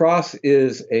 and Cross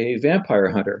is a vampire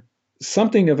hunter,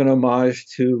 something of an homage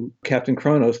to Captain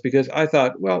Cronos, because I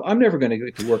thought, well, I'm never going to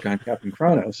get to work on Captain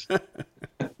Cronos.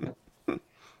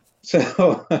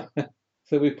 So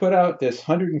we put out this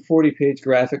 140-page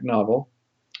graphic novel,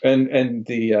 and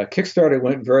the Kickstarter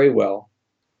went very well.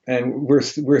 And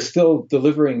we're still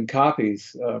delivering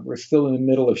copies. We're still in the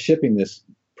middle of shipping this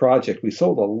project. We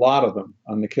sold a lot of them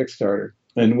on the Kickstarter.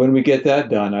 And when we get that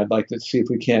done, I'd like to see if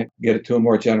we can't get it to a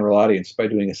more general audience by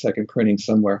doing a second printing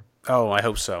somewhere. Oh, I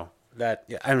hope so.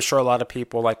 I'm sure a lot of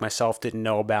people like myself didn't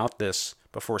know about this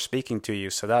before speaking to you,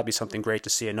 so that'd be something great to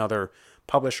see another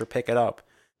publisher pick it up.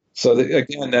 So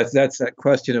again, that's that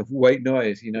question of white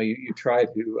noise. You try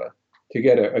to to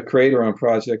get a Creator-owned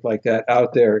project like that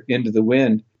out there into the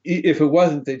wind. If it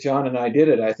wasn't that John and I did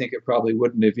it, I think it probably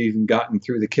wouldn't have even gotten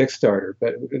through the Kickstarter.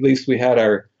 But at least we had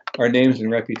our names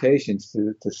and reputations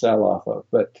to sell off of.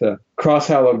 But Cross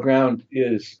Hallowed Ground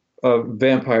is a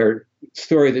vampire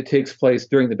story that takes place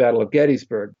during the Battle of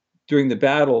Gettysburg. During the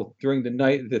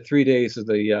night, the 3 days of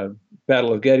the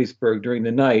Battle of Gettysburg, during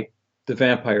the night, the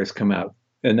vampires come out.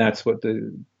 And that's what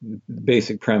the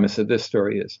basic premise of this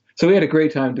story is. So we had a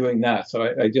great time doing that. So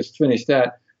I just finished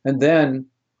that. And then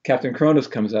Captain Kronos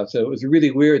comes out. So it was really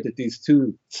weird that these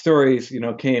two stories,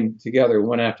 came together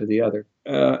one after the other.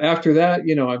 After that,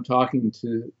 I'm talking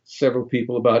to several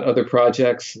people about other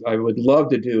projects. I would love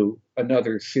to do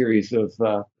another series of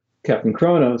Captain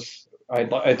Kronos.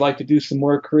 I'd like to do some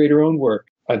more creator-owned work.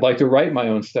 I'd like to write my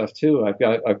own stuff too. I've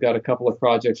got a couple of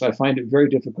projects. I find it very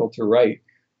difficult to write,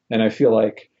 and I feel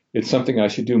like it's something I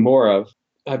should do more of.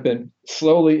 I've been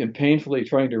slowly and painfully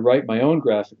trying to write my own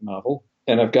graphic novel,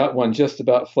 and I've got one just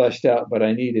about fleshed out, but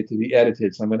I need it to be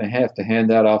edited, so I'm going to have to hand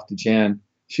that off to Jan.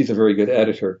 She's a very good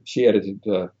editor. She edited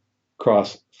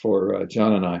Cross for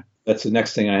John and I. That's the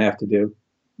next thing I have to do.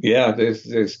 Yeah,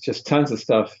 there's just tons of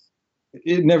stuff.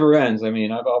 It never ends. I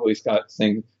mean, I've always got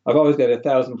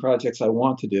 1,000 projects I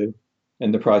want to do,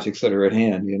 and the projects that are at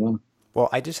hand, Well,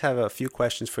 I just have a few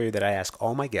questions for you that I ask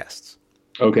all my guests.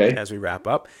 Okay. As we wrap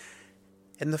up.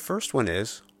 And the first one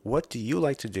is, what do you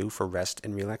like to do for rest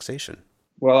and relaxation?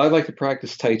 Well, I like to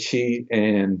practice Tai Chi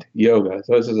and yoga.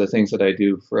 Those are the things that I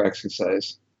do for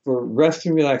exercise. For rest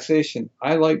and relaxation,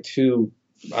 I like to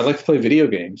play video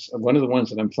games. One of the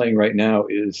ones that I'm playing right now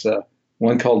is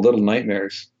one called Little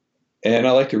Nightmares. And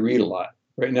I like to read a lot.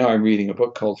 Right now I'm reading a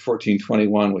book called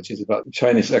 1421, which is about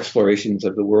China's explorations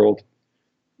of the world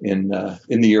in the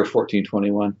year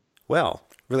 1421. Well,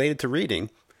 related to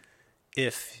reading,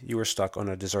 if you were stuck on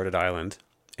a deserted island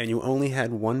and you only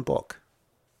had one book,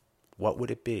 what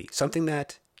would it be? Something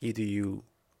that either you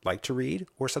like to read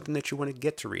or something that you want to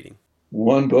get to reading.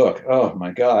 One book. Oh,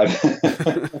 my God.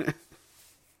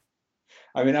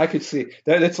 I mean, I could see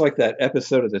that. It's like that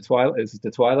episode of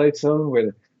the Twilight Zone where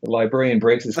the librarian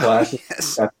breaks his glasses.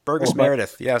 Yes, Burgess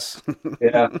Meredith. Yes.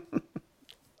 Yeah.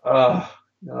 Oh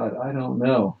God, I don't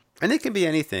know. And it could be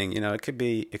anything. It could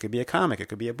be a comic. It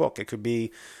could be a book. It could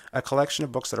be a collection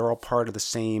of books that are all part of the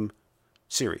same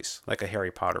series, like a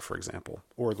Harry Potter, for example,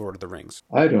 or Lord of the Rings.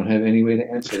 I don't have any way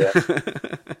to answer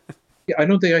that. I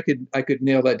don't think I could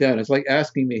nail that down. It's like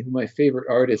asking me who my favorite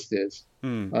artist is.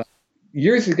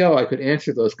 Years ago, I could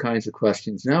answer those kinds of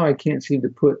questions. Now I can't seem to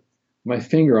put my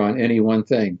finger on any one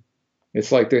thing.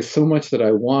 It's like there's so much that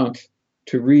I want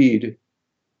to read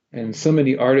and so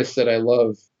many artists that I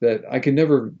love that I can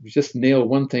never just nail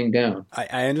one thing down.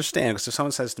 I understand. Because if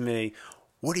someone says to me,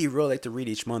 what do you really like to read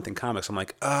each month in comics? I'm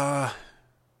like, all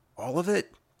of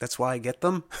it. That's why I get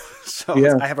them. So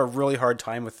yeah. I have a really hard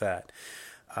time with that.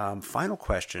 Final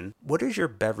question. What is your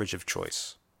beverage of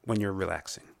choice when you're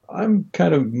relaxing? I'm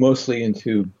kind of mostly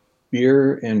into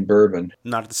beer and bourbon.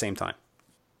 Not at the same time.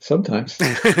 Sometimes.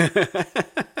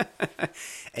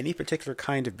 Any particular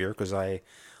kind of beer? Because I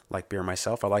like beer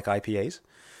myself. I like IPAs.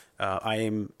 I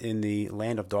am in the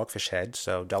land of Dogfish Head,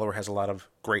 so Delaware has a lot of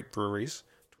great breweries.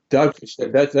 Dogfish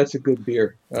Head, that's a good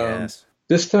beer. Yes.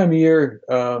 This time of year,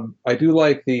 I do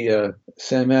like the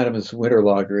Sam Adams Winter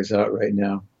Lager is out right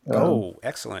now.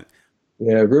 Excellent.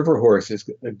 Yeah, River Horse is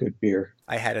a good beer.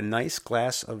 I had a nice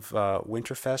glass of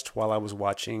Winterfest while I was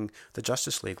watching the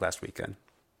Justice League last weekend.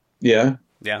 Yeah?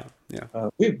 Yeah.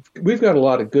 We've got a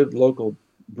lot of good local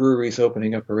breweries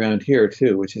opening up around here,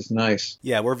 too, which is nice.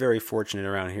 Yeah, we're very fortunate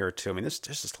around here, too. I mean, there's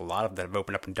just a lot of them that have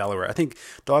opened up in Delaware. I think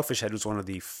Dogfish Head was one of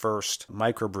the first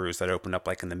microbrews that opened up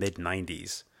like in the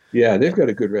mid-'90s. Yeah, they've got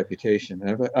a good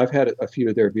reputation. I've had a few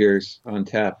of their beers on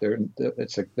tap.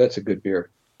 That's a good beer.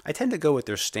 I tend to go with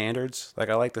their standards. Like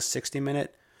I like the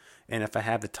 60-minute, and if I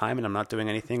have the time and I'm not doing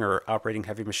anything or operating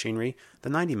heavy machinery, the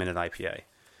 90-minute IPA.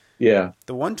 Yeah.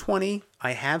 The 120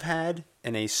 I have had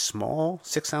in a small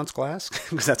 6-ounce glass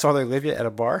because that's all they give you at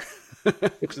a bar.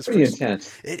 It's pretty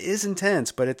intense. It is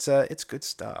intense, but it's good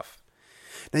stuff.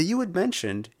 Now you had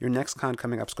mentioned your next con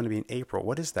coming up is going to be in April.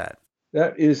 What is that?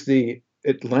 That is the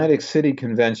Atlantic City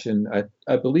Convention.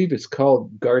 I believe it's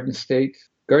called Garden State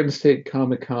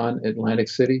Comic-Con, Atlantic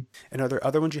City. And are there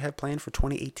other ones you have planned for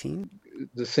 2018?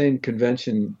 The same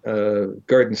convention,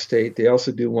 Garden State. They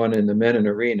also do one in the Menon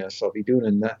Arena, so I'll be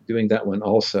doing that one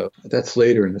also. That's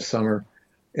later in the summer.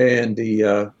 And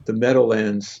the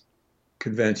Meadowlands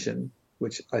Convention,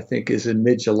 which I think is in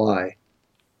mid-July.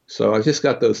 So I've just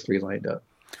got those three lined up.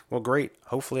 Well, great.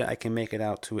 Hopefully I can make it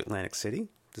out to Atlantic City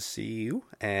to see you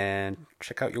and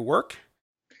check out your work.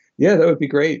 Yeah, that would be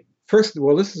great.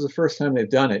 this is the first time they've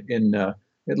done it in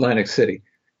Atlantic City.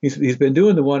 He's been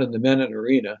doing the one in the Menon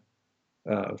Arena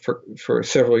for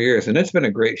several years, and it's been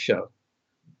a great show.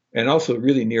 And also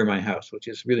really near my house, which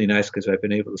is really nice because I've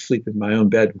been able to sleep in my own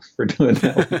bed for doing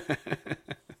that.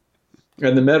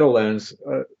 And the Meadowlands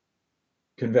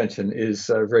convention is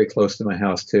very close to my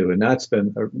house too, and that's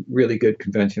been a really good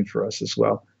convention for us as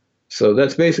well. So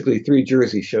that's basically 3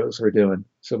 Jersey shows we're doing.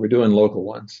 So we're doing local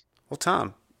ones. Well,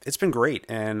 Tom, it's been great,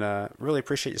 and really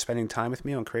appreciate you spending time with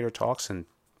me on Creator Talks, and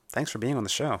thanks for being on the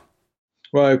show.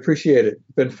 Well, I appreciate it.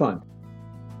 It's been fun.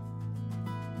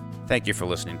 Thank you for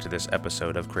listening to this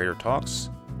episode of Creator Talks.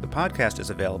 The podcast is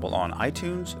available on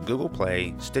iTunes, Google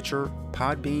Play, Stitcher,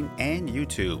 Podbean, and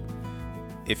YouTube.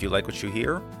 If you like what you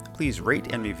hear, please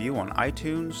rate and review on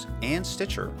iTunes and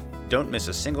Stitcher. Don't miss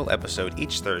a single episode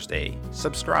each Thursday.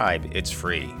 Subscribe, it's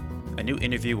free. A new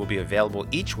interview will be available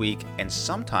each week, and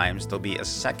sometimes there'll be a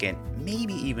second,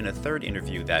 maybe even a third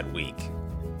interview that week.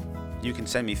 You can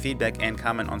send me feedback and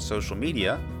comment on social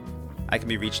media. I can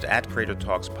be reached at Creator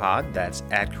Talks Pod. That's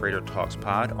at Creator Talks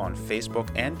Pod on Facebook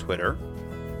and Twitter.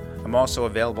 I'm also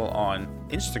available on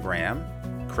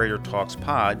Instagram, Creator Talks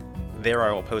Pod. There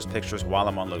I will post pictures while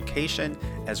I'm on location,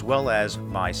 as well as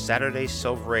my Saturday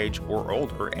Silver Age or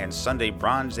older and Sunday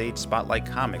Bronze Age Spotlight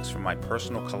comics from my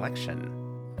personal collection.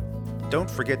 Don't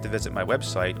forget to visit my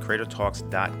website,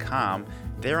 CreatorTalks.com.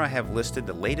 There I have listed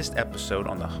the latest episode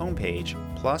on the homepage,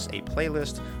 plus a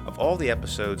playlist of all the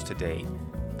episodes to date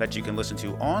that you can listen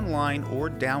to online or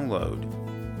download.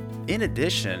 In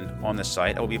addition, on the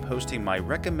site I will be posting my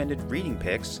recommended reading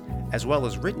picks, as well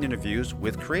as written interviews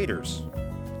with creators.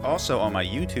 Also on my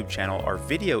YouTube channel are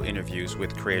video interviews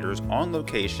with creators on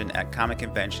location at comic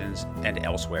conventions and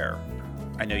elsewhere.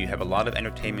 I know you have a lot of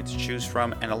entertainment to choose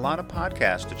from and a lot of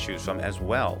podcasts to choose from as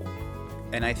well.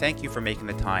 And I thank you for making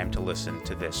the time to listen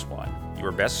to this one,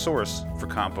 your best source for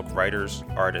comic book writers,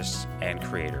 artists, and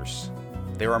creators.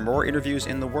 There are more interviews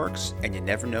in the works, and you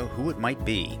never know who it might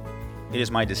be. It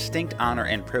is my distinct honor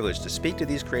and privilege to speak to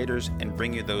these creators and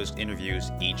bring you those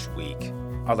interviews each week.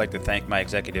 I'd like to thank my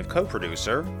executive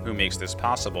co-producer, who makes this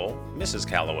possible, Mrs.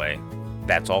 Calloway.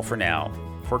 That's all for now.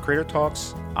 For Creator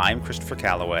Talks, I'm Christopher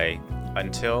Calloway.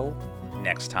 Until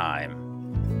next time.